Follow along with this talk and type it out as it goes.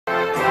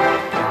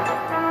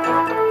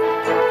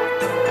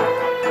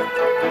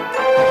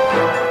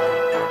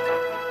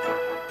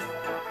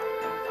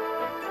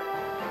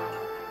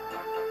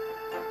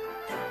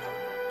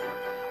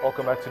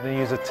Welcome back to the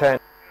news at 10.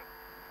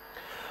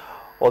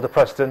 Well, the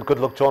President,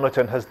 Goodluck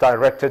Jonathan, has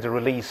directed the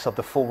release of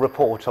the full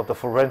report of the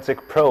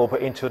forensic probe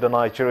into the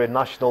Nigerian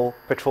National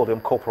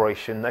Petroleum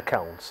Corporation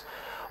accounts.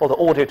 Well, the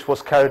audit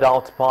was carried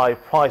out by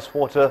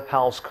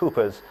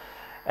PricewaterhouseCoopers,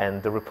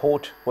 and the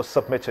report was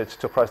submitted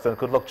to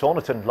President Goodluck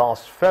Jonathan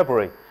last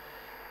February.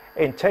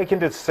 In taking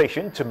the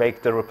decision to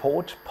make the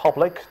report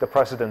public, the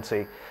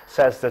presidency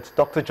says that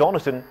Dr.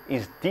 Jonathan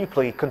is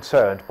deeply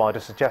concerned by the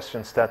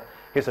suggestions that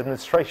his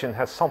administration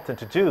has something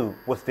to do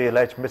with the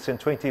alleged missing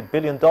 $20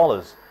 billion.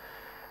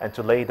 And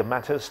to lay the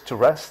matters to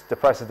rest, the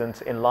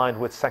President, in line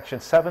with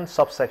Section 7,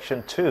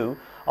 Subsection 2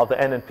 of the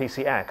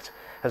NNPC Act,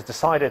 has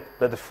decided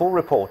that the full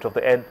report of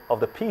the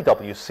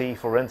PwC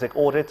forensic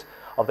audit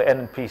of the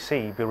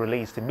NNPC be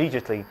released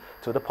immediately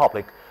to the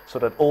public so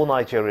that all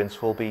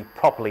Nigerians will be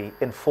properly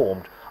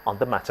informed on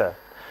the matter.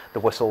 The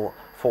whistle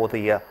for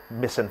the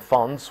missing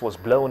funds was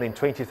blown in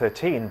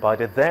 2013 by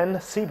the then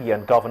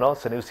CBN Governor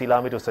Sanusi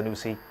Lamido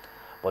Sanusi,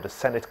 but the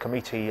Senate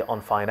Committee on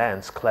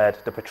Finance cleared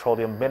the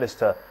Petroleum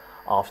Minister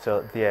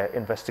after their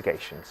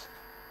investigations.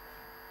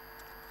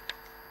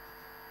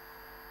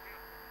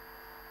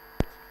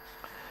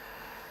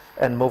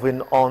 And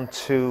moving on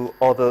to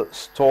other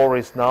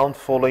stories now,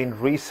 following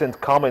recent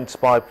comments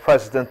by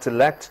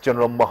President-elect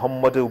General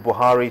Muhammadu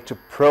Buhari to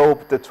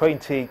probe the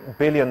 $20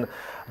 billion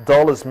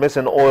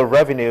missing oil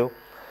revenue,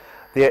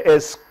 there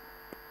is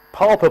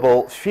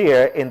palpable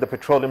fear in the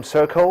petroleum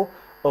circle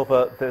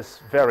over this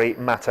very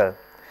matter.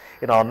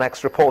 In our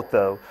next report,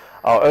 though,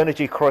 our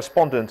energy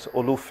correspondent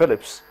Olu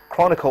Phillips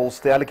chronicles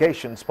the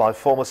allegations by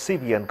former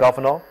CBN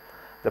governor,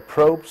 the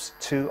probes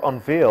to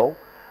unveil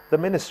the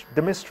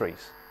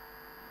mysteries.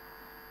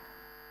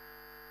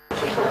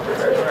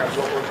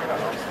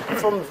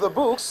 From the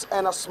books,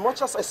 and as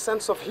much as a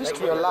sense of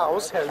history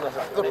allows,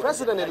 the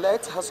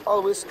president-elect has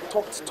always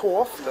talked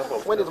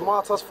tough when it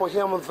matters for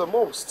him the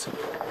most.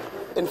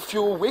 In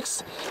few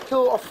weeks,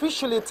 he'll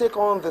officially take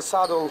on the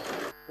saddle.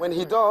 When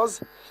he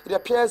does, it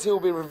appears he will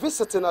be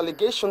revisiting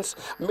allegations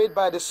made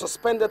by the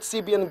suspended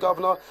CBN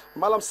governor,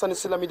 Malam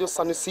Sanusi Lamido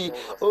Sanusi,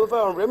 over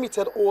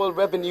unremitted oil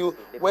revenue,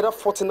 whether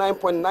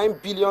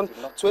 $49.9 billion,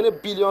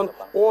 $20 billion,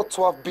 or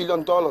 $12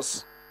 billion.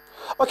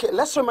 Okay,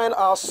 let's remind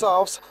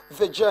ourselves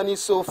the journey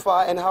so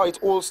far and how it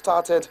all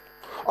started.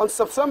 On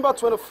September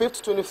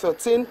 25th,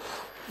 2013,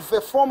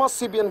 the former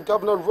CBN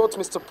governor wrote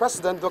Mr.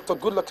 President, Dr.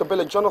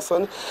 Goodluck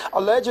Jonathan,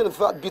 alleging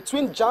that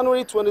between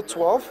January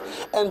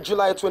 2012 and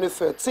July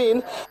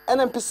 2013,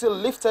 NNPC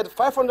lifted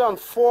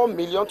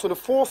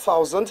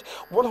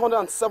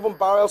 504,024,107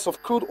 barrels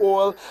of crude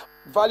oil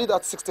valued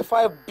at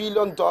 $65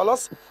 billion,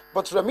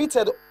 but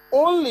remitted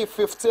only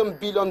 $15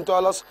 billion,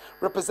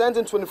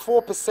 representing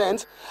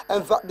 24%,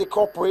 and that the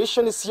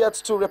corporation is yet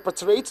to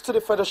repatriate to the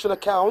Federation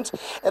account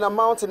an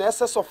amount in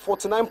excess of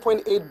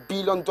 $49.8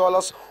 billion,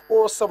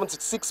 or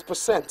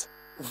 76%.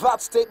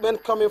 That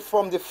statement coming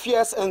from the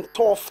fierce and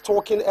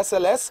tough-talking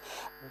SLS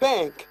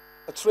Bank.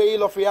 A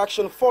trail of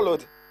reaction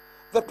followed.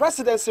 The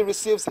presidency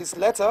receives his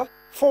letter,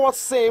 forwards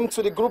same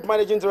to the group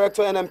managing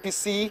director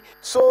NNPC,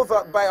 so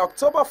that by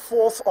October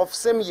 4th of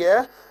same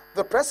year,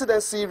 the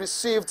presidency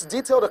received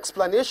detailed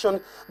explanation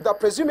that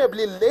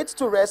presumably laid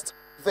to rest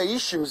the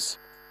issues.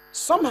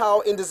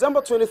 Somehow, in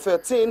December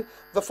 2013,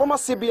 the former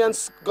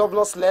CBN's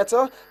governor's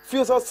letter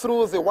filtered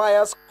through the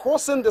wires,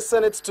 causing the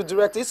Senate to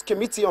direct its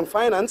Committee on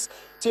Finance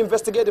to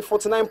investigate the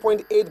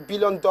 $49.8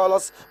 billion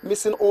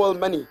missing oil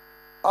money.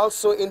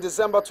 Also in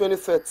December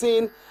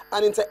 2013,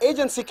 an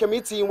interagency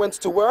committee went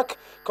to work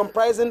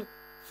comprising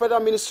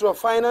Federal Ministry of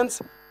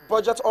Finance,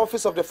 Budget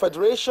Office of the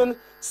Federation,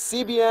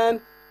 CBN,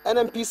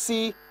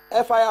 NNPC,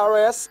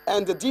 FIRS,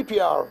 and the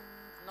DPR.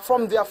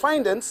 From their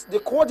findings, the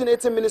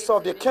coordinating Minister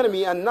of the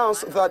Economy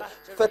announced that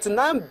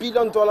 $39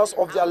 billion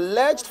of the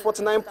alleged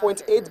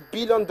 $49.8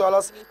 billion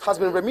has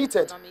been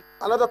remitted.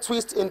 Another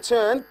twist in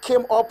turn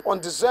came up on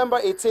December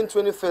 18,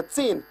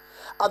 2013,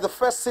 at the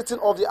first sitting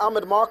of the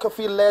Ahmed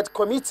Markafi-led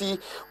committee,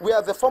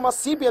 where the former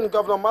CBN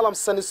Governor Malam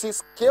Sanusi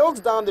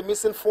scaled down the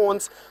missing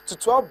funds to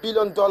 $12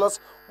 billion,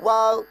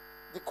 while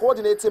the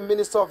coordinating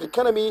Minister of the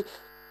Economy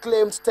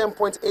claimed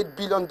 $10.8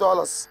 billion.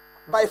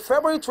 By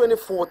February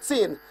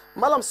 2014,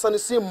 Malam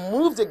Sanusi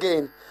moved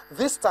again.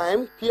 This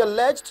time, he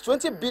alleged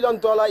 $20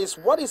 billion is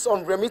what is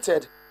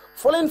unremitted.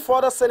 Following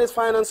further Senate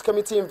Finance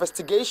Committee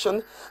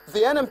investigation,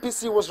 the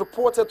NNPC was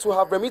reported to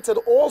have remitted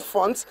all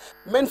funds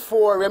meant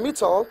for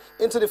remittal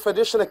into the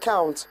Federation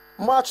account.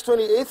 March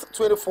 28,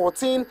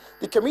 2014,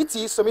 the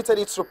committee submitted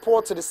its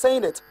report to the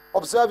Senate,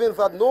 observing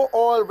that no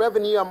oil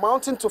revenue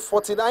amounting to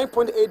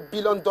 $49.8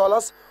 billion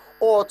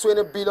or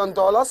 $20 billion,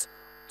 $12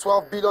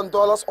 billion,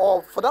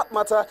 or for that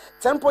matter,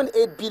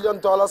 $10.8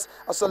 billion,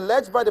 as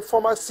alleged by the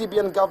former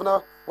CBN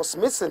governor, was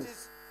missing.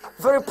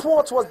 The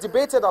report was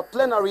debated at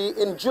plenary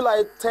in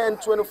July 10,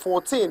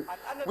 2014,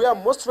 where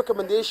most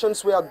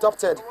recommendations were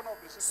adopted,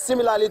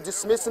 similarly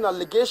dismissing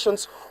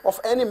allegations of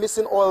any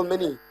missing oil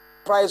money.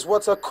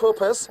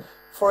 PricewaterhouseCoopers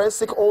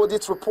forensic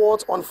audit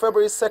report on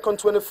February 2,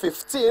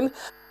 2015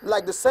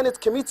 like the Senate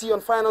Committee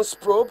on Finance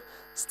probe,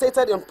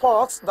 stated in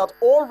part that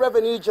all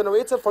revenue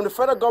generated from the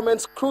federal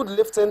government's crude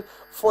lifting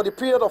for the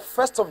period of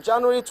 1st of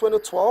January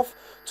 2012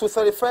 to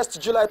 31st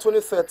July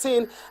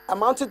 2013,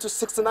 amounting to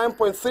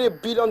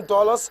 $69.3 billion,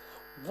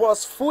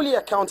 was fully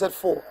accounted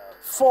for.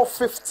 For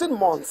 15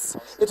 months,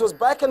 it was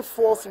back and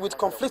forth with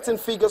conflicting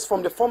figures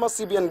from the former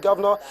CBN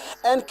governor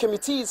and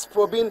committees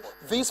probing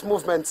these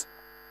movements.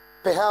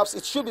 Perhaps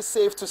it should be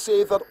safe to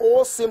say that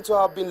all seem to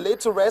have been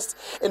laid to rest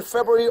in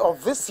February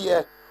of this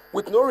year,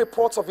 with no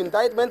reports of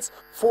indictments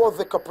for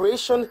the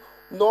corporation,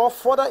 nor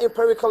further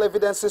empirical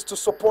evidences to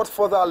support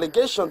further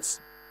allegations.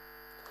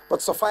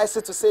 But suffice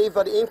it to say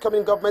that the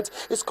incoming government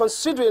is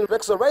considering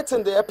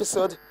resurrecting the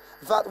episode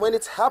that, when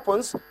it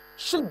happens,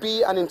 should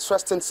be an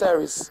interesting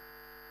series.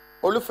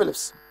 Olu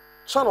Phillips,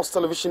 Channels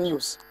Television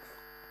News.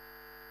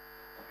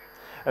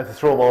 And to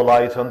throw more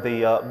light on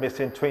the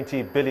missing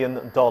 $20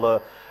 billion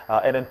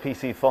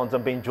NNPC funds,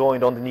 I'm being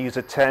joined on the news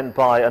at 10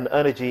 by an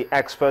energy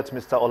expert,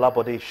 Mr.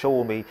 Olabode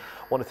Showomi.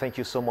 I want to thank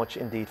you so much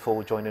indeed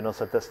for joining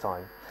us at this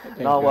time.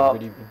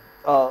 Good evening.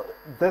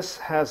 This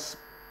has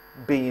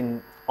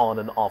been on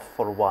and off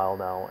for a while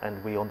now,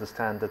 and we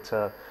understand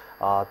that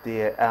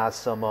there are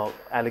some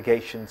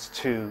allegations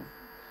to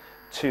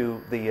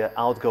the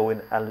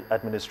outgoing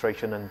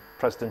administration, and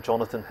President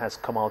Jonathan has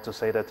come out to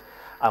say that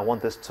I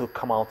want this to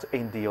come out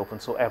in the open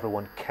so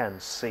everyone can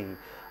see.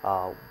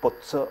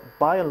 But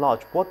by and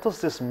large, what does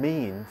this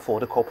mean for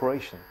the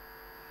corporation?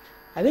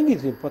 I think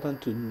it's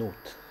important to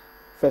note,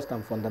 first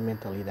and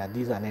fundamentally, that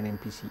this is an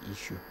NNPC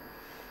issue.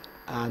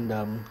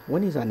 And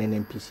when it's an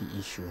NNPC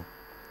issue,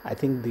 I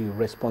think the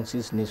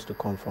responses needs to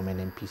come from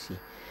NNPC.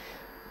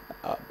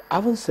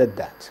 Having said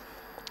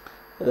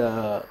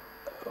that,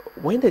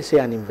 when they say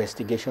an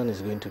investigation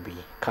is going to be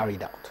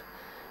carried out,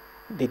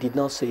 they did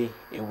not say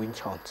a witch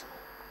hunt,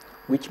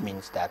 which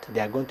means that they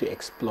are going to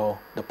explore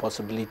the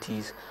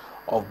possibilities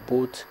of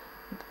both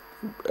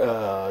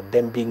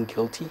them being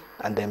guilty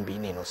and them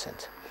being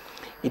innocent.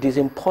 It is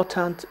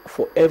important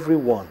for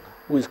everyone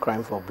who is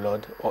crying for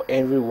blood or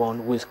everyone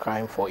who is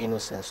crying for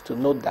innocence to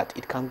note that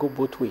it can go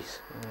both ways.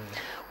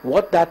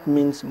 What that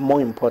means,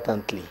 more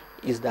importantly,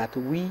 is that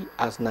we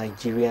as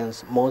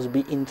Nigerians must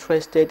be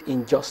interested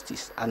in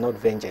justice and not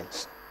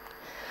vengeance.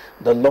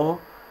 The law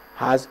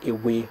has a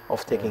way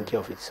of taking care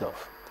of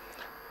itself.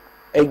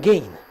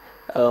 Again,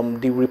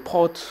 the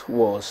report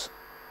was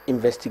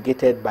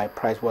investigated by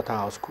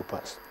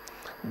PricewaterhouseCoopers.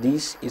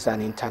 This is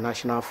an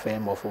international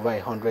firm of over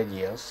 100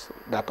 years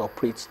that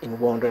operates in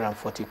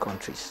 140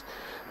 countries.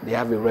 They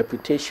have a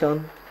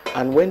reputation,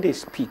 and when they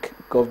speak,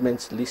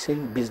 governments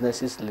listen,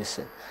 businesses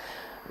listen.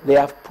 They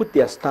have put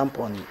their stamp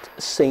on it,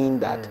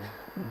 saying that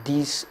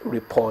this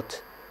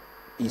report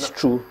is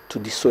true to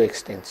the so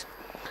extent.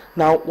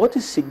 Now, what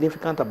is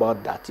significant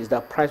about that is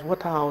that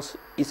Pricewaterhouse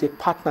is a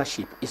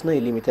partnership. It's not a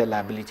limited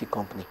liability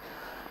company.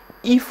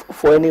 If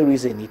for any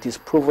reason it is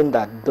proven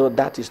that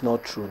that is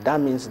not true,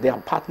 that means their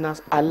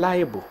partners are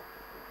liable,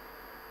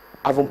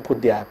 haven't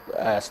put their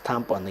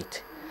stamp on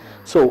it.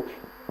 So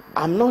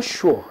I'm not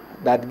sure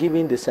that,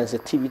 given the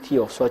sensitivity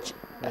of such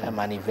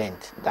an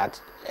event, that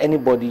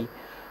anybody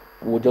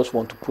would just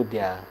want to put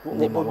their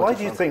name on it. Why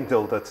do you think,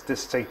 though, that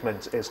this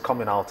statement is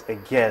coming out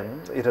again?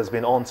 It has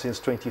been on since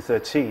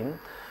 2013,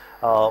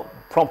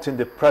 prompting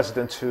the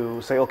president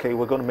to say, okay,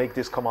 we're going to make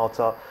this come out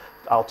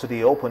to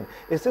the open.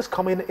 Is this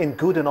coming in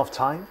good enough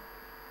time?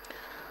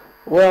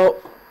 Well,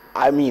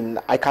 I mean,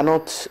 I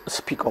cannot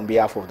speak on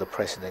behalf of the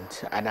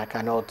president, and I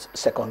cannot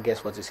second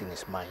guess what is in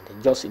his mind.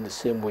 Just in the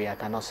same way, I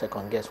cannot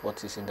second guess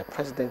what is in the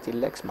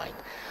president-elect's mind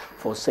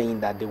for saying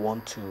that they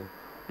want to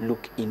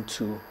look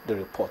into the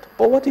report.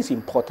 But what is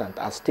important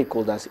as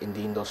stakeholders in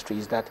the industry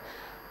is that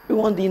we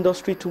want the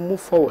industry to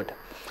move forward.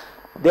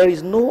 There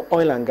is no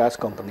oil and gas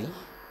company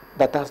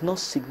that has not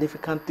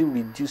significantly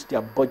reduced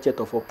their budget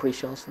of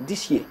operations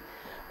this year,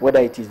 whether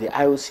it is the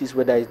IOCs,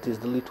 whether it is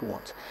the little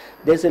ones.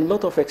 There's a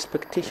lot of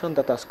expectation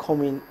that has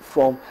come in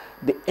from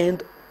the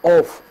end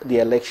of the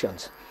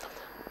elections.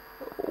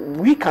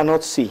 We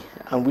cannot say,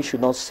 and we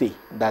should not say,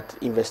 that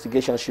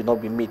investigations should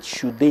not be made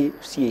should they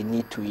see a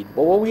need to it.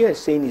 But what we are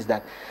saying is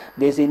that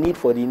there's a need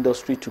for the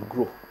industry to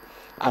grow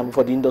and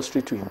for the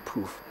industry to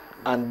improve.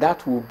 And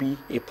that will be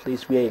a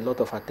place where a lot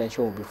of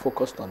attention will be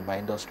focused on by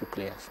industry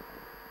players.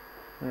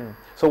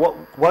 So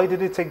why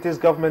did it take this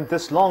government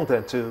this long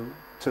then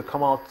to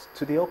come out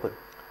to the open?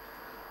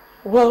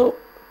 Well,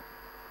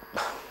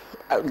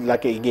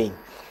 like again,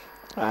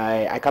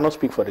 I cannot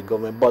speak for the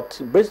government,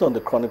 but based on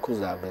the chronicles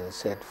that have been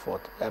set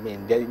forth, I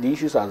mean, the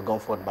issues has gone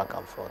forth back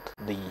and forth.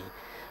 The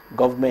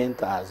government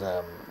has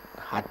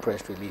had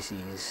press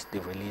releases,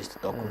 they've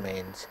released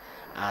documents,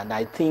 and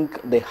I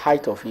think the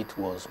height of it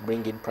was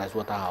bringing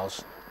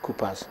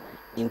PricewaterhouseCoopers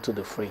into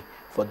the fray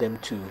for them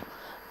to,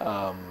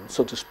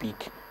 so to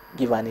speak,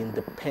 give an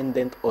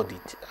independent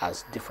audit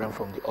as different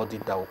from the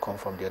audit that will come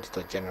from the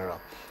Auditor General,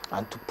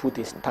 and to put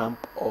a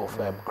stamp of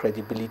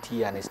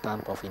credibility and a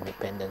stamp of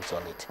independence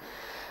on it.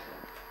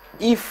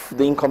 If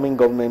the incoming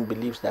government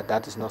believes that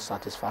that is not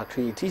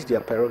satisfactory, it is their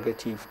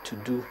prerogative to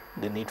do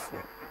the needful.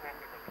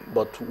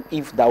 But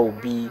if that will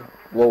be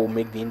what will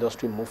make the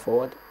industry move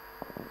forward,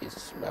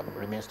 it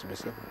remains to be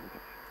seen.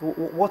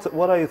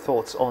 What are your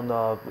thoughts on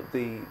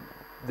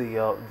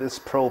this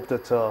probe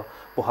that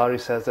Buhari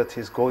says that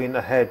he's going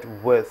ahead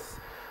with?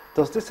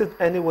 Does this in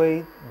any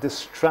way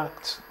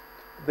distract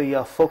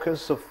the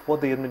focus of what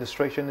the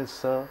administration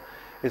is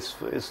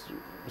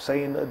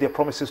saying, their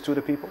promises to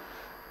the people?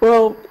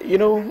 Well, you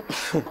know,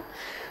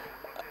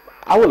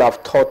 I would have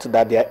thought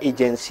that there are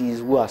agencies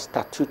who are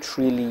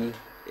statutorily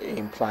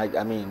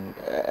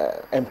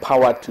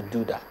empowered to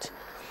do that.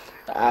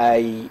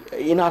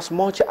 In as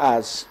much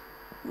as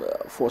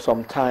for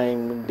some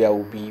time there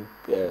will be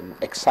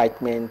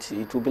excitement,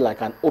 it will be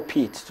like an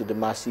opiate to the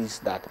masses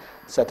that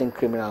certain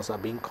criminals are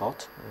being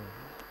caught.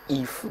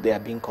 If they are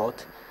being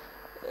caught,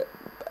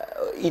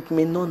 it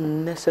may not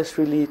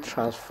necessarily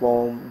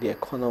transform the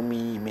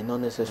economy, it may not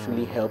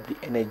necessarily help the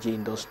energy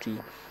industry,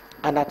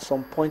 and at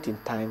some point in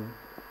time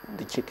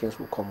the chickens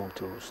will come home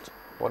to roost.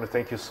 I want to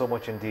thank you so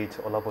much indeed,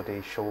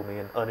 Olabode Shomi,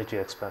 an energy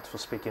expert, for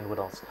speaking with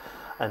us,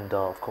 and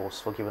of course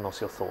for giving us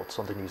your thoughts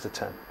on the news at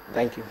 10.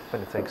 Thank you.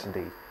 Many thanks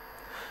indeed.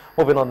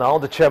 Moving on now,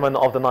 the chairman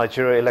of the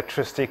Nigeria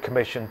Electricity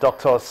Commission,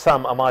 Dr.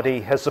 Sam Amadi,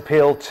 has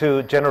appealed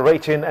to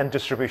generating and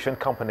distribution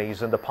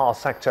companies in the power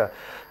sector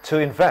to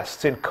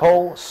invest in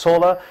coal,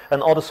 solar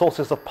and other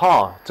sources of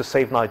power to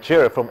save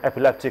Nigeria from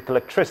epileptic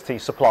electricity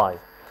supply.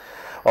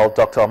 Well,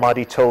 Dr.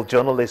 Amadi told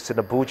journalists in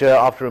Abuja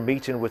after a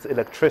meeting with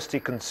electricity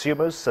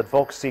consumers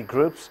advocacy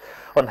groups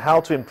on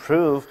how to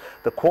improve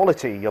the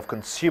quality of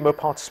consumer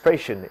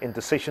participation in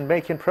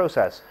decision-making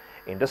process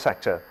in the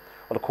sector.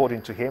 Well,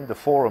 according to him, the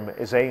forum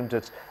is aimed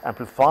at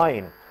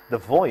amplifying the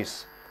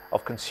voice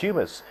of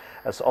consumers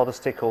as other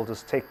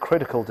stakeholders take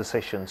critical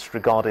decisions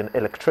regarding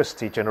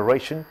electricity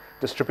generation,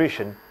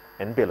 distribution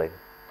and billing.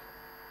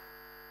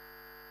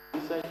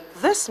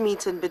 This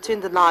meeting between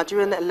the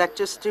Nigerian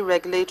Electricity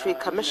Regulatory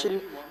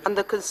Commission and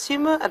the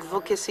Consumer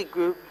Advocacy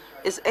Group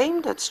is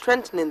aimed at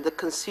strengthening the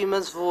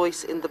consumer's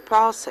voice in the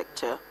power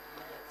sector.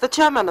 The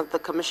chairman of the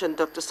commission,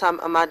 Dr. Sam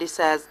Amadi,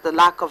 says the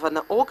lack of an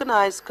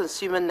organized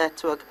consumer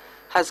network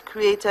has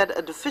created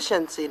a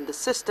deficiency in the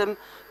system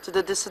to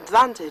the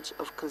disadvantage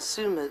of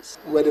consumers.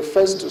 We're the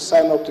first to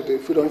sign up to the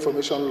Freedom of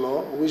Information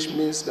Law, which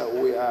means that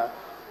we are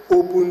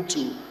open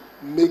to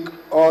make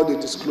all the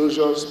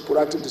disclosures,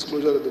 proactive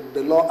disclosures that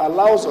the law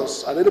allows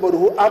us, and anybody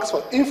who asks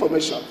for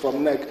information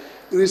from NEC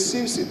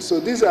receives it.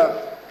 So these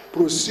are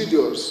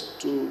procedures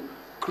to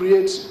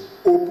create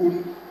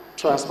open,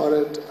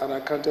 transparent, and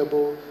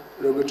accountable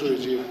regulatory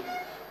regime.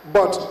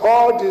 But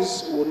all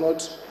this will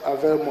not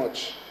avail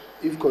much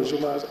if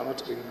consumers are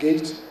not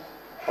engaged,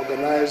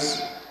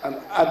 organized,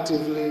 and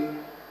actively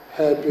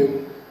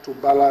helping to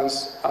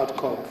balance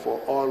outcome for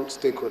all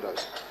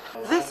stakeholders.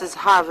 This is,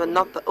 however,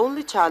 not the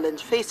only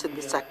challenge facing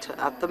the sector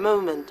at the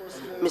moment.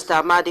 Mr.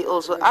 Amadi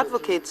also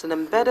advocates an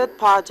embedded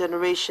power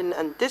generation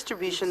and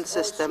distribution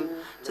system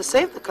to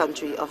save the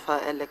country of her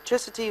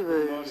electricity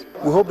woes.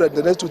 We hope that in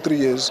the next 2-3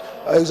 years,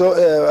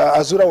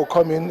 Azura will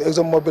come in,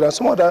 ExxonMobil and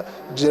some other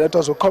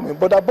generators will come in.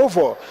 But above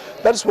all,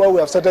 that's why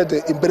we have started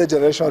the embedded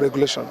generation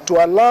regulation,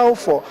 to allow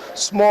for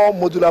small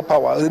modular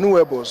power,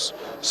 renewables,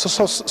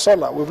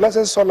 solar. We've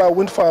licensed solar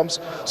wind farms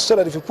so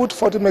that if you put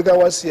 40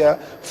 megawatts here,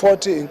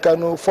 40 in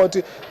Kano, 40,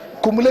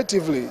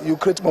 cumulatively you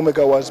create more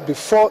megawatts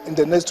before in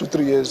the next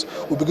 2-3 years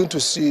we begin to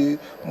see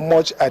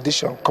much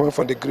addition coming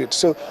from the grid.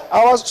 So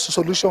our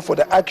solution for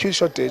the acute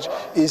shortage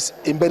is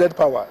embedded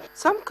power.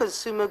 Some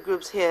consumer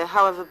groups here,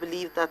 however,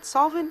 believe that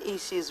solving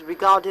issues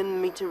regarding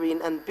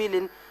metering and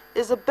billing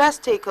is the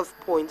best take-off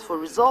point for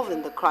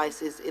resolving the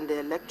crisis in the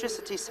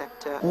electricity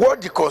sector.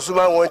 What the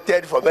consumer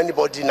wanted from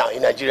anybody now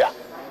in Nigeria,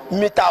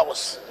 meter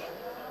hours.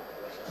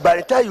 By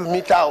the time you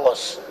meter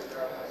hours,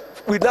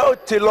 we now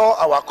tailor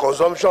our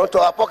consumption to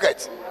our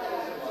pocket.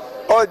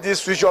 All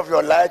this switch off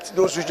your light,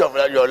 don't switch off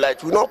your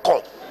light, will not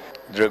come.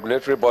 The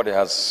regulatory body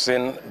has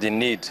seen the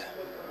need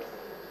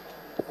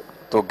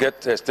to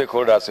get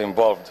stakeholders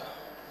involved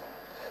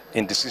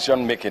in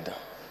decision making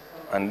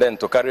and then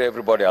to carry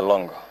everybody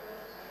along,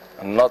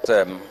 and not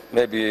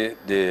maybe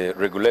the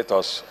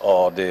regulators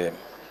or the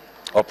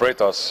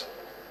operators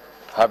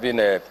having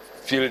a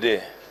field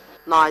day.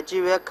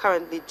 Nigeria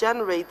currently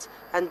generates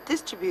and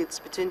distributes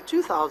between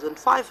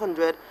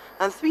 2,500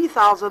 and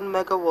 3,000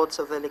 megawatts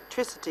of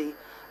electricity,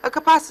 a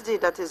capacity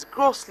that is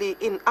grossly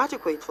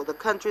inadequate for the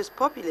country's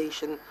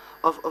population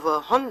of over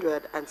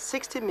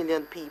 160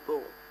 million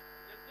people.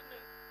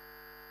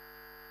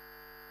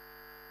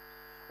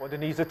 When the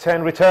news at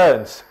 10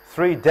 returns,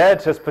 3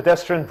 dead as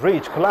pedestrian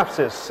bridge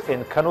collapses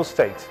in Kano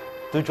State.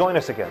 Do join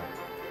us again.